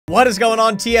What is going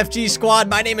on, TFG squad?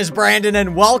 My name is Brandon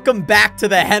and welcome back to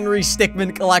the Henry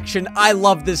Stickmin Collection. I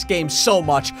love this game so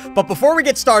much. But before we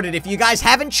get started, if you guys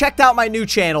haven't checked out my new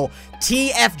channel,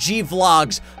 TFG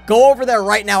Vlogs, go over there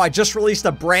right now. I just released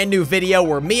a brand new video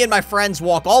where me and my friends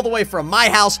walk all the way from my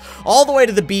house all the way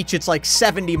to the beach. It's like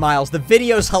 70 miles. The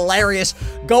video's hilarious.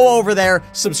 Go over there,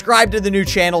 subscribe to the new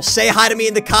channel, say hi to me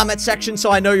in the comment section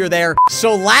so I know you're there.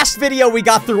 So last video, we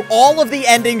got through all of the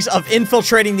endings of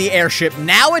infiltrating the airship.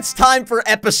 Now it's time for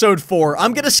episode 4.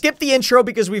 I'm gonna skip the intro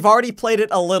because we've already played it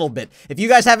a little bit. If you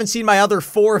guys haven't seen my other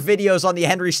 4 videos on the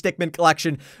Henry Stickmin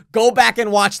Collection, go back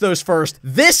and watch those first.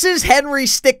 This is Henry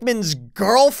Stickmin's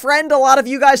girlfriend. A lot of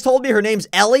you guys told me her name's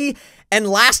Ellie. And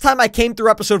last time I came through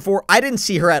episode 4, I didn't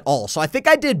see her at all. So I think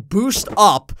I did boost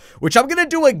up, which I'm gonna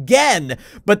do again,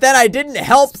 but then I didn't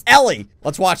help Ellie.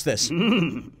 Let's watch this.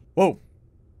 Whoa.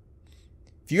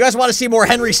 If you guys want to see more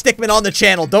Henry Stickmin on the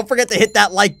channel, don't forget to hit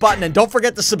that like button and don't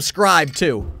forget to subscribe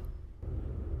too.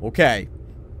 Okay.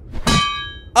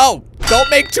 Oh, don't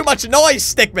make too much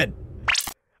noise, Stickmin.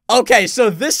 Okay, so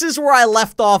this is where I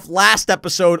left off last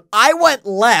episode. I went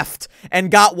left and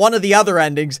got one of the other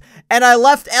endings, and I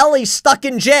left Ellie stuck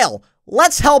in jail.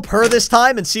 Let's help her this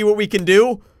time and see what we can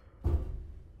do.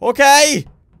 Okay.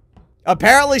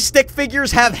 Apparently stick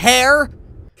figures have hair,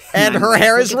 and her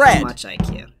hair is red. How much I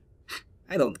care.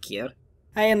 I don't care.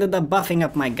 I ended up buffing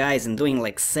up my guys and doing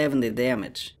like 70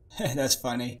 damage. That's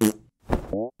funny.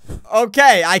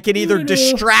 Okay, I can either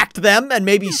distract them and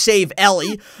maybe save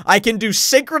Ellie. I can do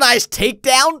synchronized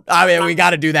takedown. I mean, we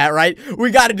gotta do that, right?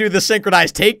 We gotta do the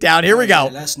synchronized takedown. Here we go.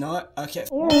 Let's not. Okay.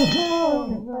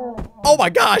 Oh my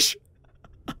gosh.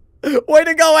 Way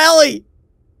to go, Ellie.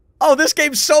 Oh, this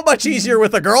game's so much easier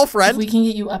with a girlfriend. If we can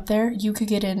get you up there, you could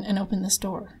get in and open this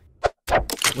door.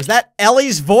 Was that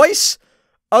Ellie's voice?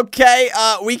 Okay,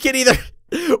 we could either...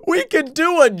 We could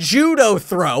do a judo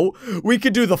throw, we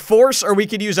could do the force, or we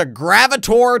could use a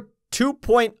Gravitor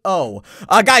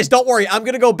 2.0. Guys, don't worry, I'm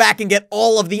gonna go back and get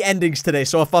all of the endings today,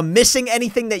 so if I'm missing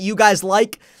anything that you guys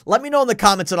like, let me know in the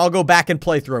comments and I'll go back and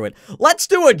play through it. Let's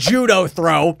do a judo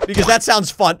throw, because that sounds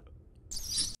fun.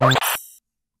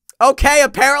 Okay,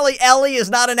 apparently Ellie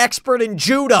is not an expert in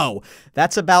judo.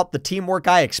 That's about the teamwork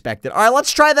I expected. All right,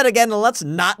 let's try that again, and let's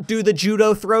not do the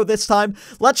judo throw this time.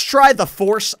 Let's try the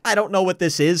force. I don't know what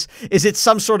this is. Is it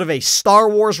some sort of a Star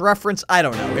Wars reference? I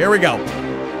don't know. Here we go.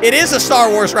 It is a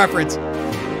Star Wars reference.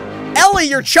 Ellie,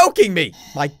 you're choking me.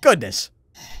 My goodness.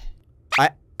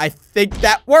 I think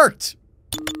that worked.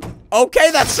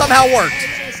 Okay, that somehow worked.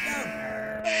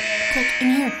 Quick,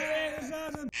 in here.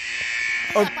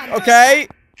 Okay.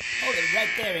 Hold it right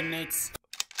there, inmates.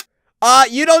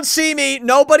 You don't see me.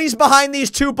 Nobody's behind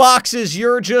these 2 boxes.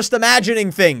 You're just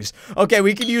imagining things. Okay,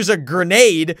 we could use a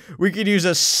grenade. We could use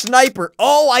a sniper.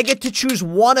 Oh, I get to choose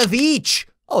one of each.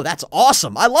 Oh, that's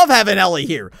awesome. I love having Ellie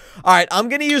here. All right, I'm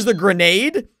going to use the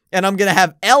grenade, and I'm going to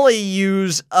have Ellie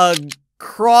use a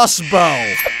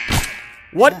crossbow.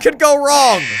 What could go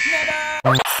wrong?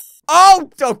 Oh,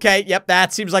 okay. Yep,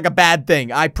 that seems like a bad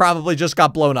thing. I probably just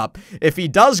got blown up. If he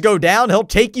does go down, he'll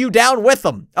take you down with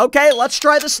him. Okay, let's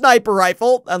try the sniper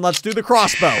rifle, and let's do the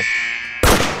crossbow.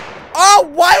 Oh,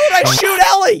 why would I shoot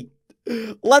Ellie?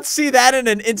 Let's see that in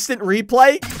an instant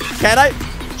replay. Can I?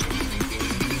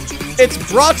 It's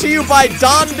brought to you by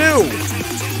Don Do.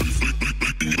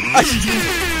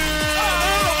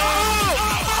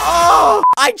 Oh,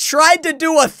 I tried to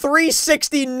do a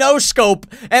 360 no-scope,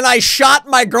 and I shot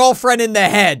my girlfriend in the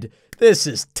head. This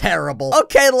is terrible.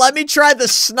 Okay, let me try the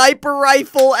sniper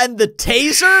rifle and the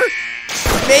taser.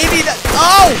 Maybe the...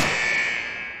 Oh!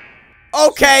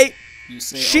 Okay.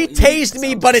 She tased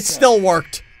me, but it still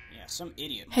worked. Yeah, some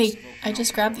idiot. Hey, I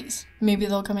just grabbed these. Maybe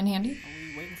they'll come in handy.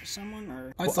 Are we waiting for someone,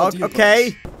 or...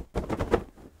 Okay.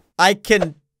 I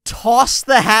can toss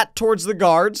the hat towards the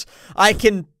guards. I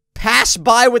can... pass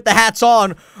by with the hats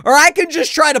on, or I can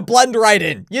just try to blend right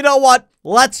in. You know what?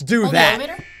 Let's do that.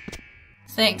 Elevator?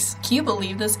 Thanks. Can you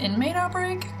believe this inmate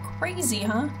outbreak? Crazy,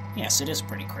 huh? Yes, it is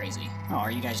pretty crazy. Oh,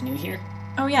 are you guys new here?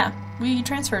 Oh yeah, we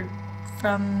transferred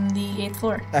from the 8th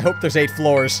floor. I hope there's 8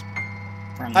 floors.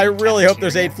 From the I really hope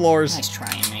there's cafeteria? 8 floors. Nice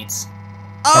try, inmates.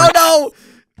 Oh no!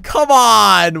 Come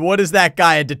on! What is that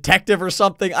guy, a detective or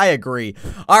something? I agree.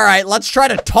 Alright, let's try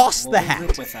to toss the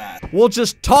hat. With that. We'll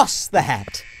just toss the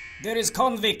hat. There is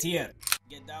convict here.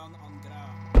 Get down on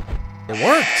ground. It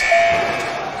worked.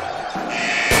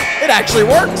 It actually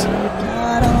worked.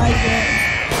 I don't like it.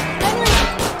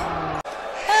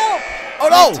 Help! Oh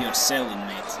no! To your cell,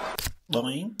 inmates.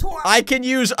 I can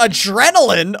use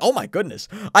adrenaline. Oh my goodness.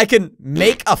 I can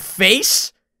make a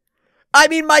face. I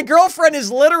mean, my girlfriend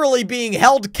is literally being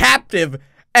held captive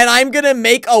And I'm gonna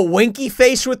make a winky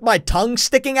face with my tongue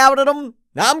sticking out at him?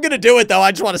 Now, I'm gonna do it, though.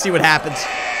 I just want to see what happens.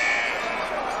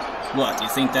 What, you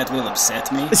think that will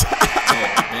upset me?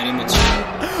 Very much.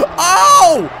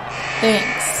 Oh!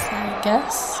 Thanks, I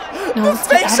guess. No, The let's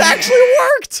get face out of here. actually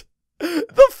worked!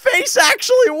 The face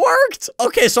actually worked!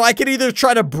 Okay, so I can either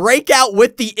try to break out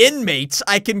with the inmates,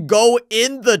 I can go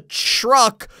in the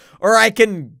truck, or I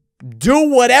can do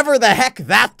whatever the heck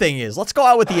that thing is. Let's go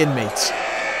out with the inmates.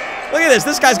 Look at this.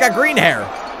 This guy's got green hair.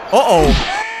 Uh-oh.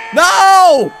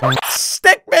 No!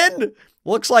 Stickman!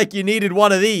 Looks like you needed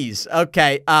one of these.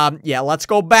 Okay, yeah, let's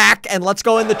go back and let's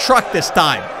go in the truck this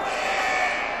time.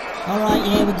 Alright,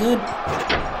 yeah, we're good.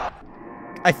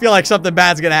 I feel like something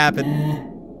bad's gonna happen.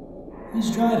 Who's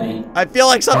driving? I feel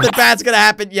like something bad's gonna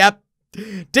happen. Yep.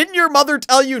 Didn't your mother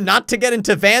tell you not to get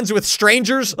into vans with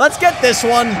strangers? Let's get this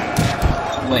one.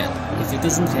 Well, if it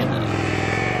isn't Henry.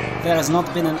 There has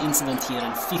not been an incident here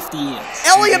in 50 years.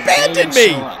 Ellie abandoned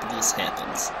me! This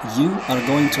happens. You are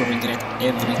going to regret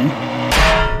everything.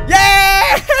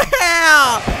 Yeah!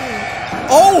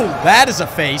 Oh, that is a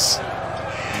face.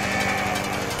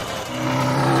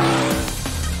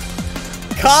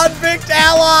 Convict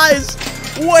allies!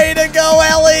 Way to go,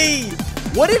 Ellie!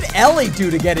 What did Ellie do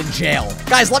to get in jail?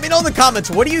 Guys, let me know in the comments,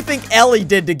 what do you think Ellie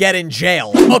did to get in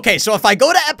jail? Okay, so if I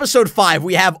go to episode 5,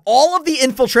 we have all of the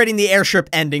infiltrating the airship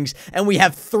endings, and we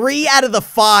have 3 out of the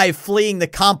 5 fleeing the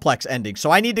complex endings. So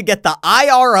I need to get the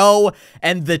IRO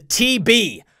and the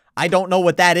TB. I don't know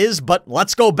what that is, but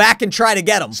let's go back and try to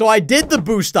get them. So I did the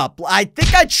boost up. I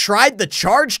think I tried the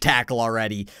charge tackle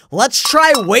already. Let's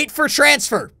try wait for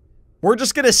transfer. We're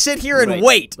just gonna sit here and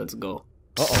wait. Let's go.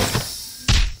 Uh-oh.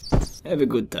 Have a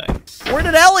good time. Where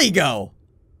did Ellie go?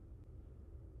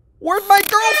 Where'd my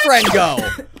girlfriend go?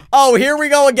 Oh, here we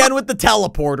go again with the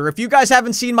teleporter. If you guys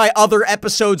haven't seen my other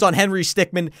episodes on Henry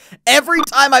Stickmin, every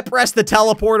time I press the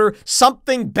teleporter,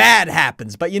 something bad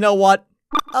happens. But you know what?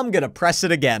 I'm gonna press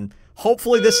it again.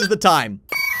 Hopefully this is the time.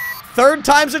 3rd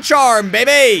time's a charm,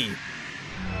 baby!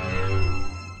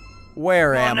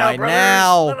 Where am I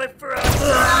now?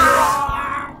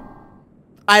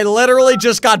 I literally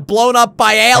just got blown up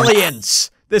by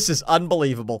aliens. This is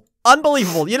unbelievable.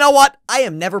 Unbelievable. You know what? I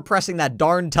am never pressing that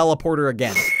darn teleporter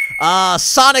again.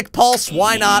 Sonic Pulse,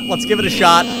 why not? Let's give it a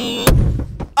shot.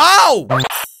 Oh!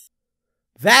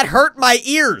 That hurt my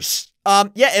ears.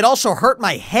 Yeah, it also hurt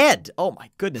my head. Oh my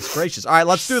goodness gracious. All right,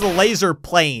 let's do the laser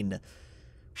plane.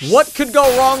 What could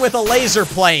go wrong with a laser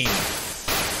plane?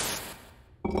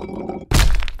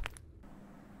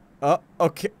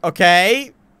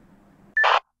 Okay.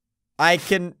 I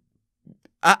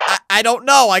don't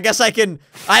know. I guess I can.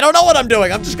 I don't know what I'm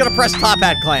doing. I'm just gonna press Top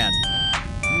Hat Clan.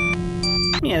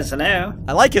 Yes, hello.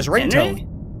 I like his Henry? ringtone.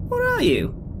 Where are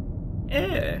you?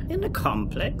 In the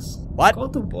complex. What?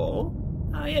 Called the wall?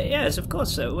 Oh, yeah, yes, of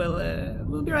course so.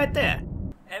 We'll be right there.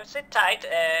 Sit tight.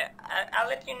 I'll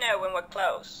let you know when we're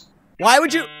close. Why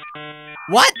would you?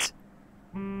 What?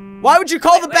 Why would you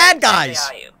call the bad guys?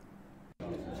 Where exactly are you?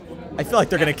 I feel like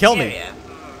they're gonna kill me. Area.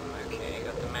 Okay,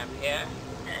 got the map here.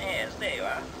 Yes, there you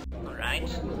are. Alright,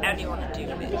 how do you want to do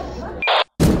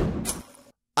this?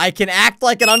 I can act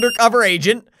like an undercover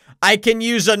agent. I can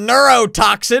use a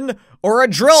neurotoxin or a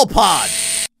drill pod.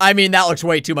 I mean, that looks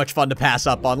way too much fun to pass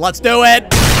up on. Let's do it.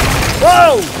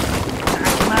 Whoa!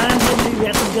 Come on, Henry, we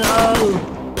have to go.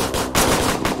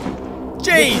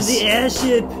 Jeez. The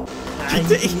airship. I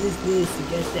use this to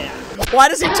get there. Why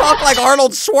does he talk like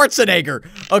Arnold Schwarzenegger?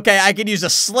 Okay, I can use a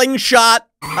slingshot,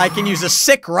 I can use a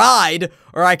sick ride,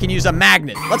 or I can use a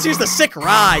magnet. Let's use the sick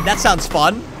ride. That sounds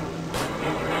fun.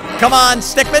 Come on,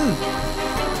 Stickman.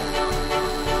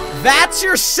 That's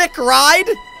your sick ride?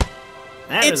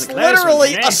 It's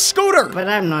literally a scooter. But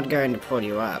I'm not going to pull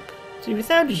you up. See,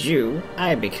 without you,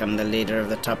 I become the leader of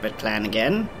the Tuppet clan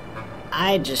again.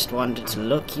 I just wanted to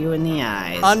look you in the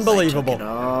eyes. Unbelievable. I took it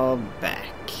all back.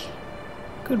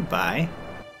 Goodbye.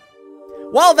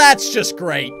 Well, that's just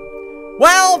great.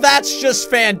 Well, that's just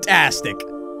fantastic.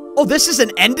 Oh, this is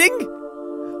an ending?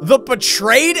 The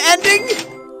betrayed ending?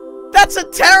 That's a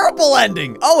terrible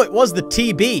ending. Oh, it was the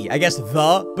TB. I guess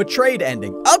the betrayed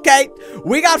ending. Okay,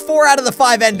 we got 4 out of the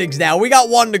 5 endings now. We got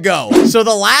 1 to go. So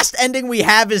the last ending we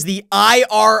have is the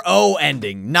IRO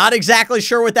ending. Not exactly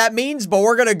sure what that means, but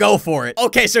we're gonna go for it.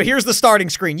 Okay, so here's the starting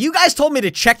screen. You guys told me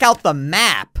to check out the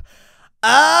map.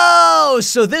 Oh,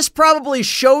 so this probably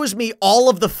shows me all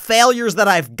of the failures that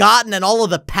I've gotten and all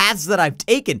of the paths that I've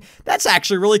taken. That's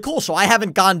actually really cool. So I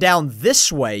haven't gone down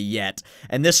this way yet.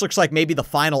 And this looks like maybe the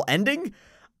final ending.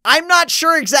 I'm not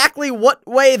sure exactly what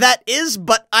way that is,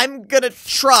 but I'm gonna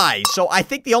try. So I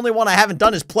think the only one I haven't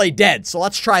done is play dead. So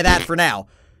let's try that for now.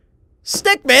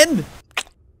 Stickman!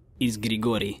 is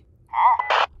Grigori.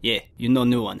 Yeah, you know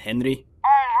new one, Henry.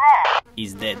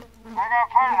 He's dead.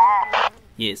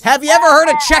 Yes. Have you ever heard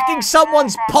of checking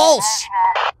someone's pulse?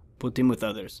 Put him with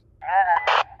others.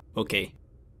 Okay.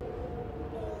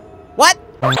 What?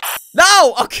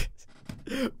 No! Okay.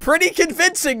 Pretty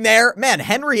convincing there. Man,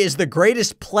 Henry is the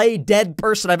greatest play dead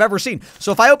person I've ever seen.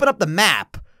 So if I open up the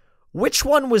map, which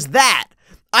one was that?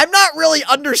 I'm not really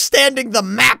understanding the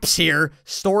maps here.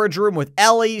 Storage room with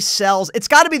Ellie, cells. It's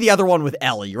got to be the other one with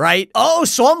Ellie, right? Oh,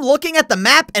 so I'm looking at the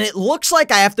map and it looks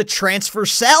like I have to transfer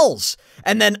cells.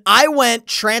 And then I went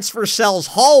transfer cells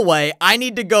hallway. I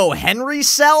need to go Henry's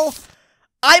cell.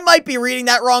 I might be reading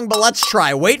that wrong, but let's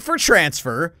try. Wait for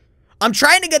transfer. I'm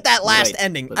trying to get that last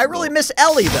ending. I really miss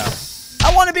Ellie, though.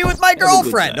 I want to be with my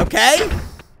girlfriend, okay?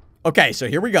 Okay, so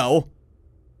here we go.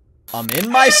 I'm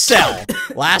in my cell.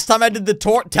 Last time I did the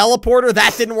teleporter,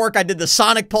 that didn't work. I did the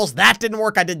sonic pulse, that didn't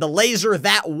work. I did the laser,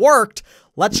 that worked.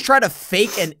 Let's try to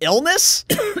fake an illness.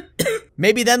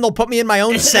 Maybe then they'll put me in my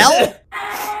own cell.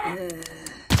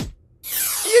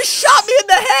 You shot me in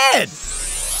the head.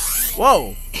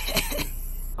 Whoa.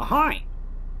 Ahoy.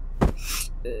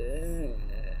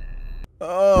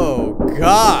 Oh,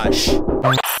 gosh.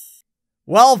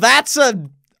 Well, that's a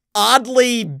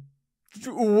oddly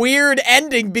weird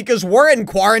ending because we're in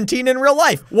quarantine in real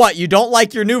life. What, you don't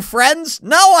like your new friends?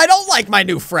 No, I don't like my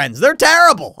new friends. They're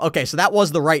terrible. Okay, so that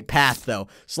was the right path, though.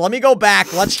 So let me go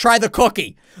back. Let's try the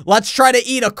cookie. Let's try to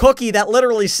eat a cookie that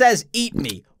literally says, eat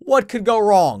me. What could go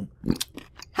wrong?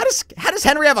 How does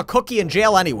Henry have a cookie in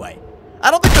jail anyway?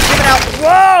 I don't think they're giving out.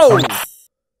 Whoa!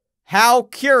 How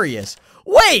curious.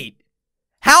 Wait!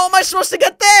 How am I supposed to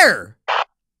get there?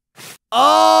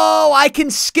 Oh, I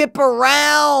can skip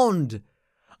around.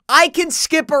 I can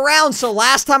skip around. So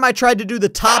last time I tried to do the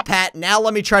top hat, now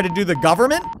let me try to do the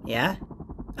government. Yeah?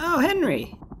 Oh,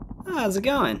 Henry. Oh, how's it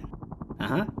going?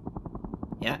 Uh-huh.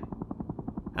 Yeah.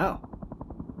 Oh.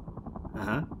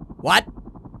 Uh-huh. What?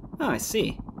 Oh, I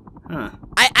see. Huh.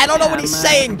 I don't know what he's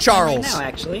saying, Charles. Right now,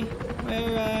 actually.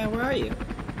 Where are you?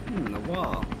 The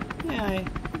wall. Yeah, I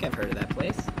think I've heard of that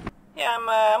place. Yeah,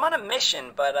 I'm on a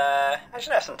mission, but, I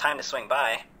should have some time to swing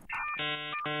by.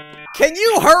 Can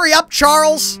you hurry up,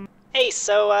 Charles? Hey,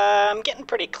 so, I'm getting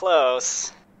pretty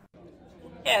close.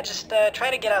 Yeah, just, try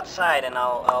to get outside and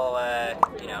I'll,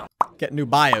 you know. Get new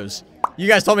bios. You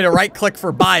guys told me to right-click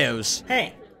for bios.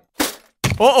 Hey.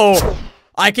 Uh-oh.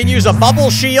 I can use a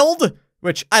bubble shield,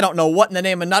 which I don't know what in the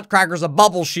name of Nutcrackers a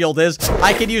bubble shield is.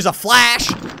 I can use a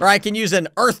flash, or I can use an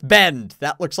earth bend.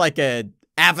 That looks like a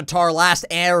Avatar Last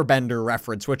Airbender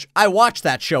reference, which I watched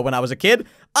that show when I was a kid.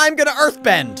 I'm gonna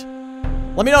earthbend.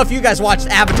 Let me know if you guys watched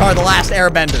Avatar The Last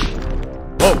Airbender.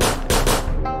 Whoa.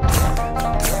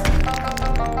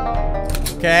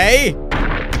 Okay.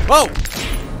 Whoa.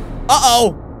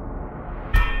 Uh-oh.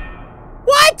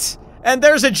 What? And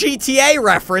there's a GTA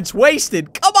reference.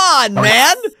 Wasted. Come on,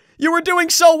 man. You were doing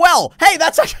so well. Hey,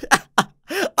 that's actually...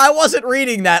 I wasn't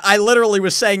reading that. I literally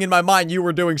was saying in my mind you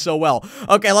were doing so well.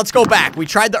 Okay, let's go back. We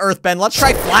tried the earthbend. Let's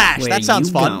try flash. That sounds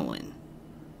fun. Going?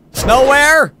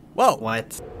 Nowhere. Whoa.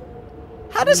 What?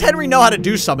 How does Henry know how to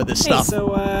do some of this stuff? Hey,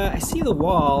 so, I see the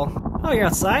wall. Oh, you're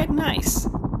outside? Nice.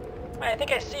 I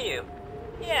think I see you.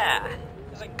 Yeah,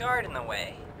 there's a guard in the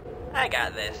way. I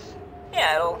got this.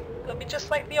 Yeah, it'll be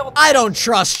just like the old... I don't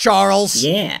trust Charles.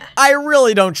 Yeah. I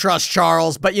really don't trust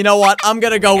Charles, but you know what? I'm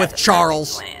gonna go with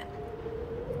Charles. Plan.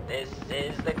 This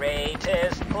is the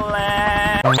greatest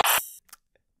plan.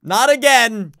 Not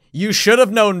again. You should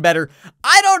have known better.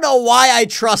 I don't know why I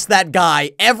trust that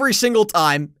guy every single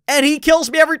time, and he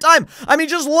kills me every time. I mean,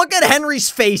 just look at Henry's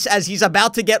face as he's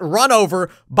about to get run over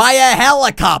by a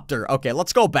helicopter. Okay,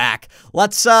 let's go back.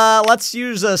 Let's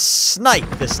use a snipe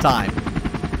this time.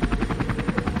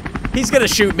 He's gonna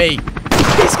shoot me.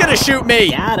 He's gonna shoot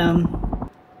me. Got him.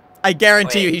 I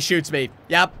guarantee you he shoots me.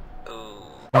 Yep.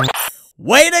 Ooh.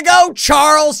 Way to go,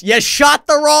 Charles. You shot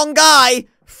the wrong guy.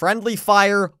 Friendly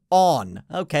fire on.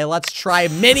 Okay, let's try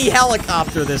mini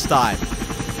helicopter this time.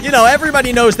 You know,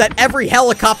 everybody knows that every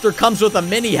helicopter comes with a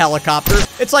mini helicopter.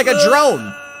 It's like a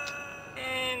drone.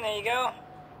 And there you go.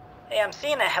 Hey, I'm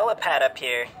seeing a helipad up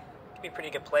here. Could be a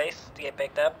pretty good place to get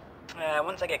picked up.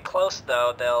 Once I get close,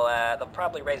 though, they'll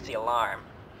probably raise the alarm.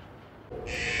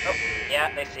 Oh,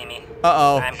 yeah, they see me.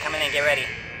 Uh-oh. I'm coming in, get ready.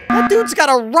 That dude's got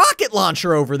a rocket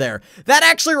launcher over there. That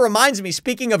actually reminds me,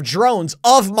 speaking of drones,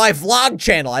 of my vlog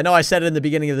channel. I know I said it in the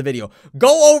beginning of the video.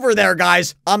 Go over there,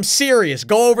 guys. I'm serious.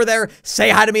 Go over there. Say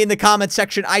hi to me in the comment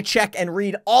section. I check and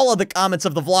read all of the comments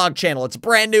of the vlog channel. It's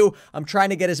brand new. I'm trying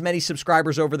to get as many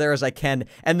subscribers over there as I can,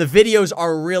 and the videos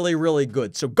are really, really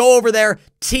good. So go over there,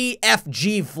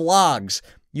 TFG Vlogs.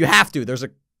 You have to. There's a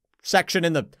section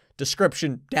in the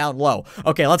description down low.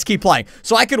 Okay, let's keep playing.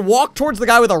 So I could walk towards the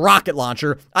guy with a rocket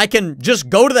launcher. I can just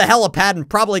go to the helipad and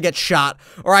probably get shot.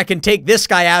 Or I can take this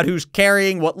guy out who's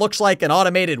carrying what looks like an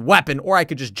automated weapon. Or I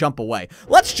could just jump away.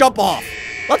 Let's jump off.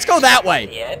 Let's go that way.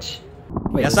 The edge?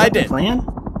 Wait, Yes, was that I did. The plan?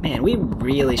 Man, we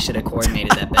really should have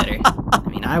coordinated that better. I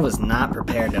mean, I was not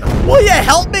prepared at all. Will you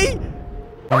help me?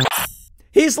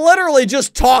 He's literally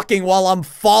just talking while I'm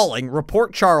falling.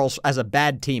 Report Charles as a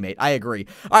bad teammate. I agree.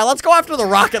 All right, let's go after the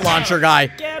rocket launcher guy.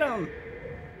 Get him!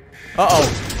 Uh-oh.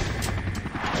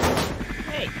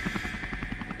 Hey.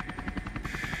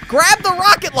 Grab the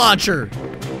rocket launcher.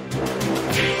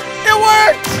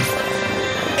 It worked!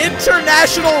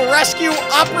 International Rescue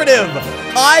Operative.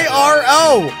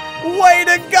 IRO. Way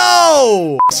to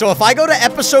go! So if I go to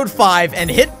episode 5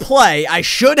 and hit play, I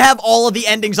should have all of the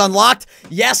endings unlocked.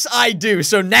 Yes, I do.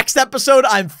 So next episode,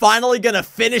 I'm finally gonna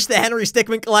finish the Henry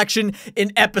Stickmin Collection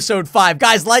in episode 5.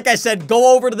 Guys, like I said,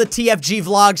 go over to the TFG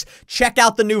vlogs, check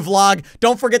out the new vlog.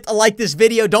 Don't forget to like this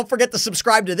video. Don't forget to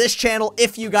subscribe to this channel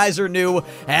if you guys are new.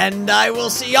 And I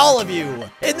will see all of you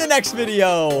in the next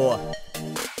video.